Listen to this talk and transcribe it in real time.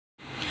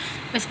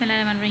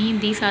Bismillahirrahmanirrahim.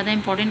 These are the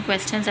important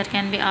questions that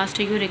can be asked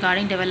to you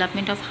regarding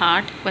development of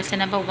heart. Question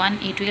number 1,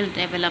 atrial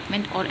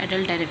development or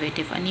adult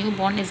derivative. A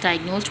newborn is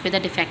diagnosed with a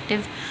defect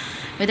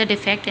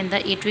in the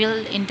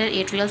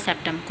interatrial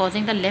septum,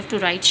 causing the left to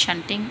right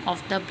shunting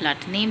of the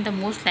blood. Name the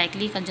most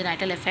likely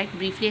congenital effect.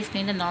 Briefly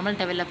explain the normal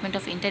development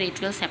of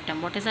interatrial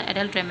septum. What is the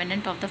adult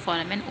remnant of the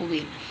foramen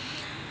ovale?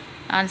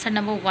 Answer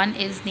number 1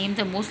 is, name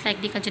the most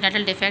likely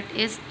congenital defect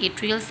is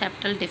atrial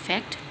septal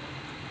defect.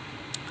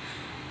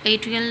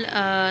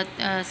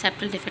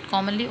 Septal defect,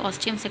 commonly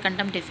ostium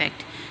secundum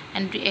defect.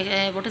 And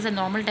what is the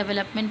normal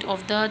development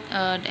of the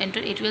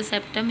interatrial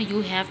septum?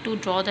 You have to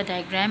draw the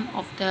diagram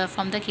of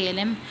from the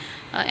KLM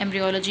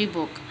embryology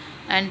book.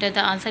 And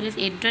the answer is,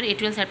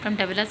 interatrial septum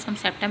develops from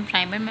septum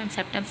primum and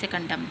septum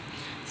secundum.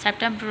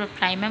 Septum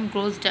primum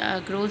grows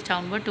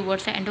downward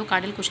towards the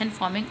endocardial cushion,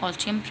 forming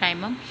ostium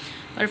primum.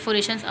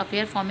 Perforations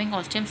appear, forming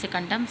ostium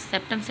secundum.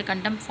 Septum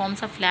secundum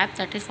forms a flap,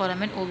 that is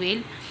foramen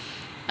ovale.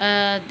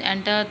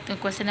 And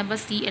question number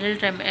C,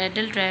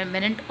 adult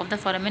remnant of the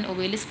foramen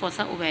ovale is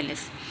fossa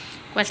ovalis.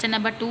 Question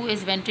number 2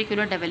 is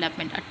ventricular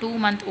development. A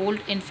 2-month-old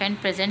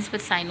infant presents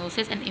with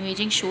cyanosis and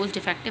imaging shows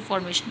defective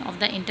formation of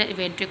the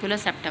interventricular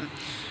septum.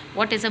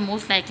 What is the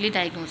most likely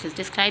diagnosis?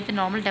 Describe the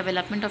normal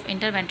development of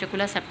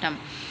interventricular septum.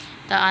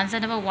 The answer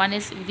number 1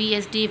 is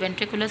VSD,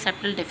 ventricular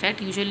septal defect,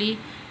 usually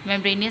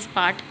membranous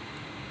part.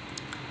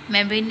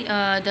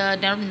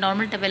 The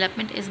normal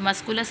development is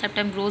muscular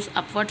septum grows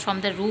upward from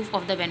the roof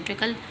of the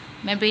ventricle.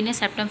 Membranous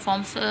septum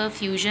forms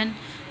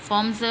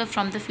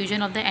from the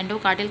fusion of the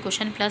endocardial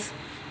cushion plus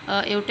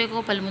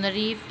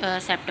aorticopulmonary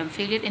septum.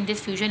 Failure in this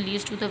fusion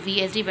leads to the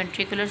VSD,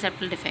 ventricular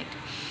septal defect.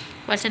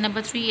 Question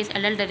number 3 is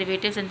adult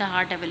derivatives in the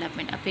heart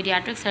development. A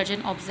pediatric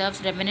surgeon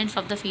observes remnants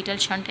of the fetal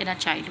shunt in a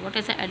child. What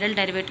is the adult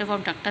derivative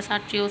of ductus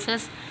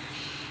arteriosus?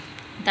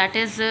 That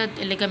is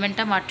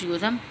ligamentum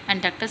arteriosum,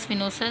 and ductus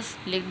venosus,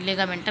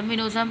 ligamentum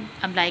venosum,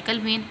 umbilical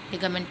vein,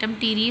 ligamentum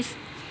teres,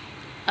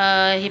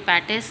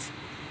 hepatis,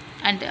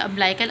 and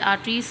umbilical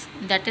arteries,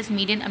 that is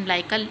median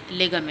umbilical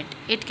ligament.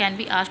 It can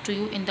be asked to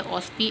you in the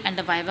OSPE and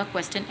the Viva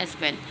question as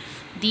well.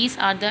 These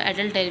are the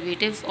adult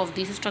derivatives of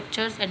these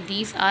structures, and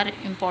these are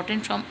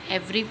important from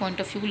every point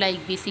of view,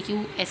 like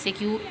BCQ,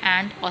 SAQ,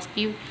 and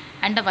OSPE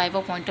and the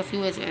Viva point of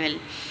view as well.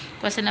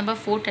 Question number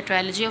 4,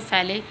 tetralogy of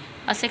Fallot.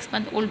 A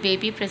 6-month-old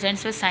baby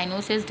presents with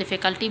cyanosis,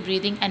 difficulty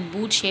breathing, and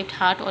boot-shaped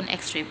heart on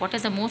X-ray. What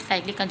is the most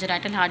likely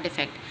congenital heart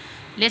defect?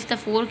 List the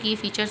 4 key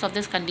features of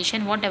this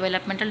condition. What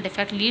developmental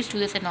defect leads to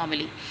this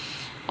anomaly?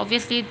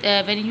 Obviously,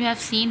 when you have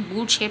seen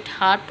boot-shaped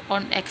heart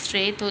on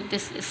X-ray,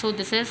 so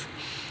this is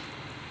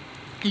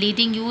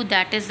leading you,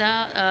 that is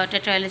the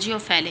tetralogy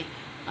of Fallot.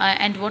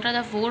 And what are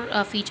the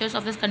 4 features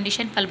of this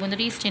condition?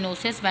 Pulmonary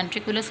stenosis,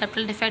 ventricular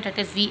septal defect, that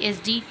is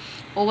VSD,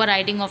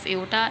 overriding of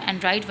aorta,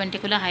 and right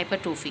ventricular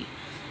hypertrophy.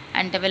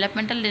 And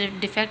developmental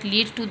defect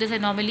leads to this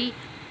anomaly: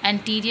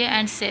 anterior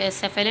and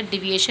cephalic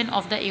deviation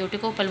of the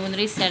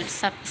aorticopulmonary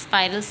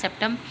spiral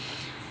septum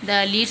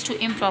leads to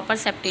improper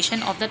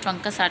septation of the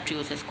truncus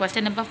arteriosus.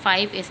 Question number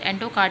 5 is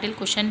endocardial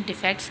cushion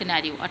defect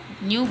scenario. A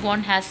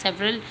newborn has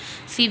several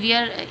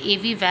severe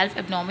AV valve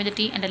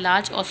abnormality and a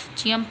large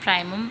ostium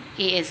primum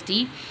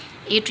ASD,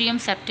 atrial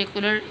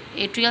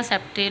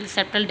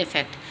septal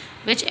defect.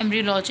 Which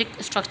embryologic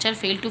structure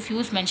failed to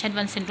fuse? Mention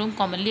one syndrome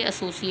commonly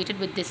associated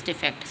with this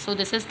defect. So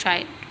this is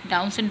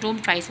Down syndrome,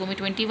 trisomy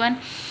 21,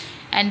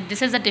 and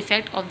this is the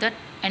defect of the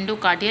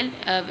endocardial.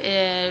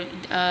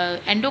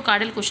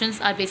 Endocardial cushions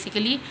are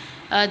basically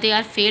they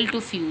are failed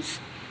to fuse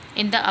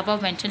in the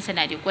above mentioned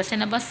scenario. Question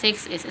number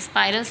 6 is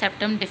spiral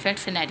septum defect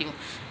scenario.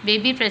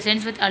 Baby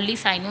presents with early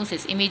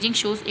cyanosis. Imaging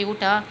shows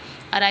aorta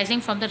arising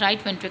from the right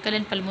ventricle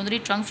and pulmonary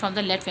trunk from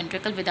the left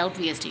ventricle without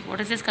VSD.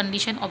 What is this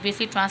condition?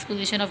 Obviously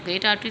transposition of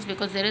great arteries,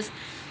 because there is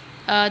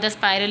the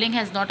spiraling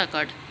has not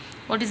occurred.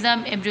 What is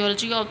the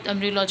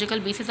embryological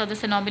basis of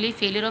this anomaly?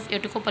 Failure of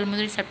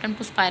aorticopulmonary septum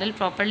to spiral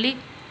properly.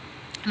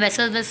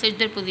 Vessels will switch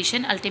their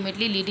position,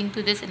 ultimately leading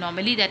to this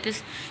anomaly, that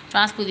is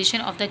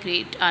transposition of the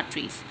great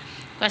arteries.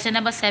 Question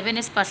number 7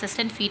 is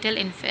persistent fetal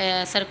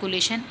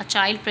circulation. A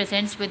child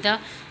presents with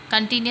a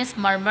continuous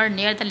murmur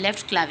near the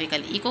left clavicle.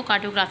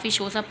 Echocardiography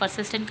shows a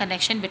persistent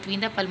connection between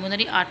the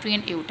pulmonary artery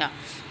and aorta.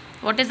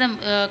 What is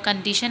the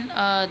condition?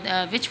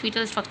 Which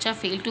fetal structure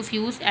failed to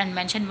fuse? And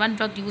mention one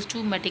drug used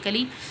to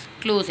medically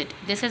close it.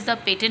 This is the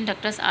patent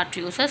ductus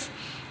arteriosus,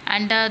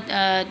 and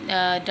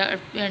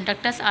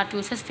ductus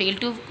arteriosus failed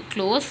to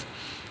close,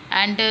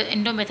 and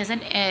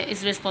indomethacin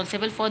is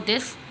responsible for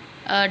this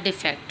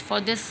defect.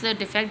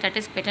 That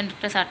is patent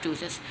ductus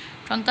arteriosus.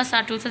 Truncus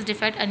arteriosus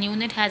defect. A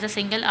unit has a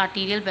single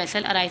arterial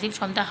vessel arising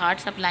from the heart,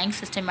 supplying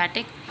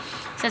systemic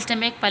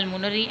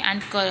pulmonary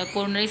and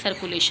coronary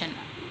circulation.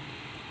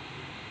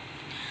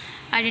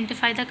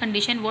 Identify the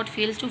condition what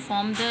fails to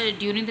form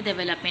during the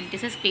development.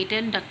 This is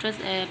persistent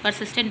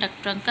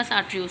truncus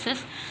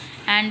arteriosus,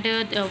 and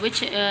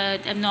which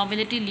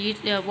abnormality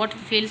leads what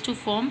fails to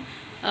form?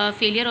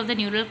 Failure of the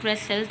neural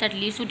crest cells that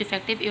leads to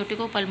defective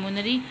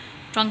aorticopulmonary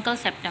truncal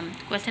septum.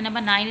 Question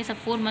number 9 is a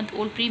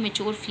 4-month-old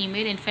premature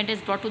female infant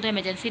is brought to the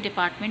emergency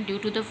department due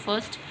to the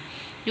first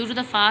due to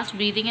the fast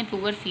breathing and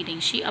poor feeding.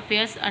 She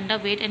appears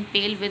underweight and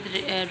pale with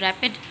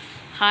rapid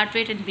heart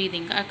rate and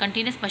breathing. A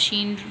continuous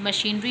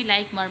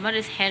machinery-like murmur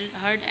is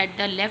heard at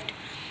the left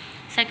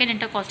second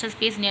intercostal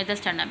space near the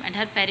sternum, and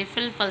her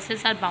peripheral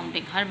pulses are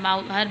bounding. Her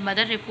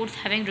mother reports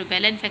having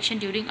rubella infection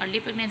during early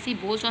pregnancy.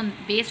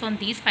 Based on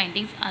these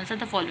findings, answer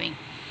the following.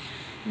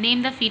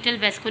 Name the fetal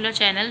vascular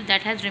channel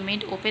that has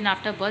remained open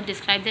after birth.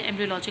 Describe the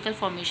embryological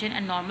formation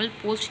and normal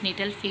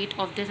postnatal fate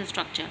of this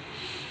structure.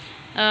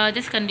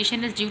 This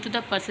condition is due to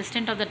the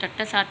persistence of the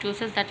ductus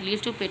arteriosus that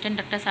leads to patent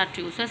ductus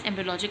arteriosus.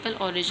 Embryological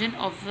origin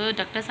of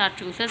ductus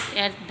arteriosus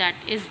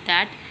is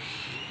that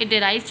it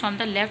derives from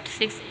the left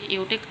sixth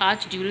aortic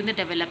arch during the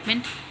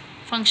development.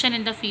 Function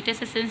in the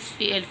fetus is since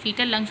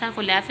fetal lungs are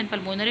collapsed and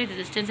pulmonary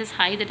resistance is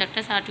high, the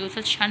ductus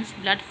arteriosus shunts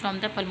blood from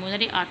the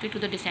pulmonary artery to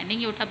the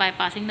descending aorta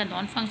bypassing the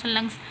non-functional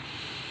lungs.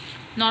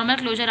 Normal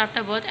closure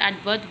after birth.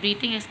 At birth,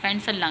 breathing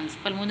expands the lungs.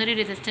 Pulmonary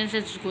resistance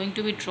is going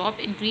to be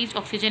dropped. Increased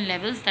oxygen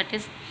levels, that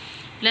is,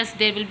 plus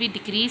there will be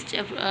decreased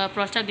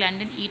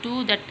prostaglandin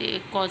E2 that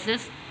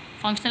causes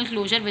functional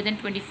closure within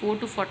 24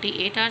 to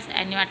 48 hours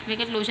and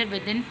anatomical closure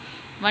within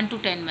 1 to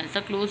 10 months.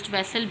 The closed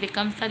vessel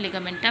becomes the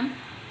ligamentum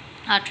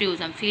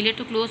arteriosum. Failure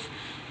to close,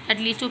 that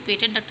leads to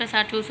patent ductus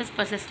arteriosus.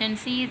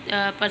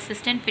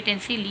 Persistent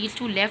patency leads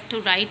to left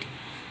to right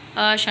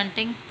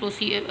shunting,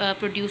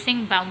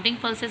 producing bounding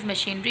pulses,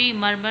 machinery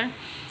murmur.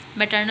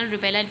 Maternal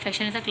rubella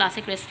infection is a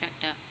classic risk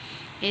factor.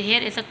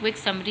 Here is a quick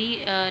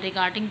summary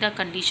regarding the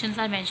conditions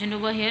are mentioned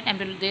over here.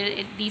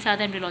 These are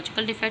the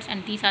embryological defects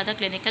and these are the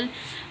clinical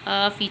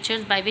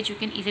features by which you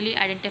can easily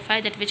identify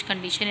that which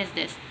condition is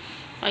this.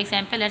 For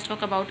example, let's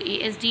talk about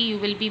ASD. You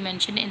will be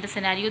mentioned in the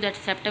scenario that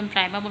septum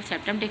primum or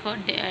septum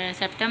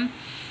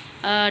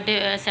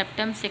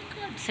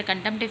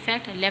secundum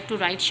defect, left to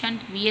right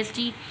shunt.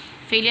 VSD,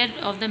 failure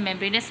of the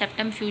membranous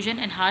septum fusion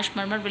and harsh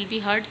murmur will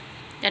be heard.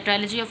 The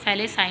trilogy of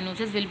Fallot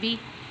cyanosis will be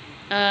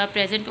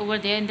present over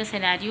there in the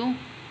scenario.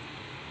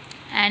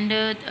 And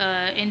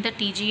in the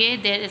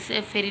TGA, there is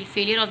a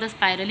failure of the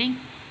spiraling.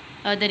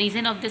 The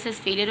reason of this is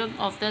failure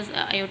of the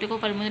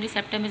aorticopulmonary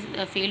septum is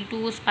failed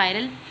to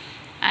spiral,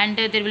 and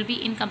there will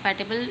be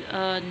incompatible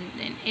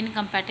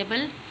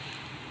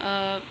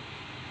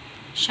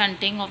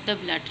shunting of the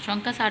blood.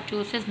 Truncus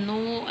arteriosus,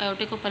 no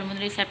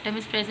aorticopulmonary septum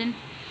is present,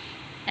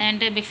 and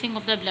mixing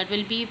of the blood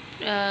will be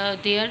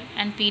there.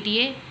 And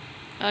PDA,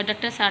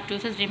 ductus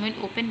arteriosus remain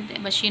open.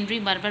 Machinery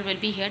murmur will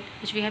be here,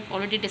 which we have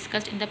already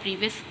discussed in the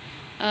previous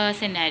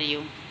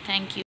scenario. Thank you.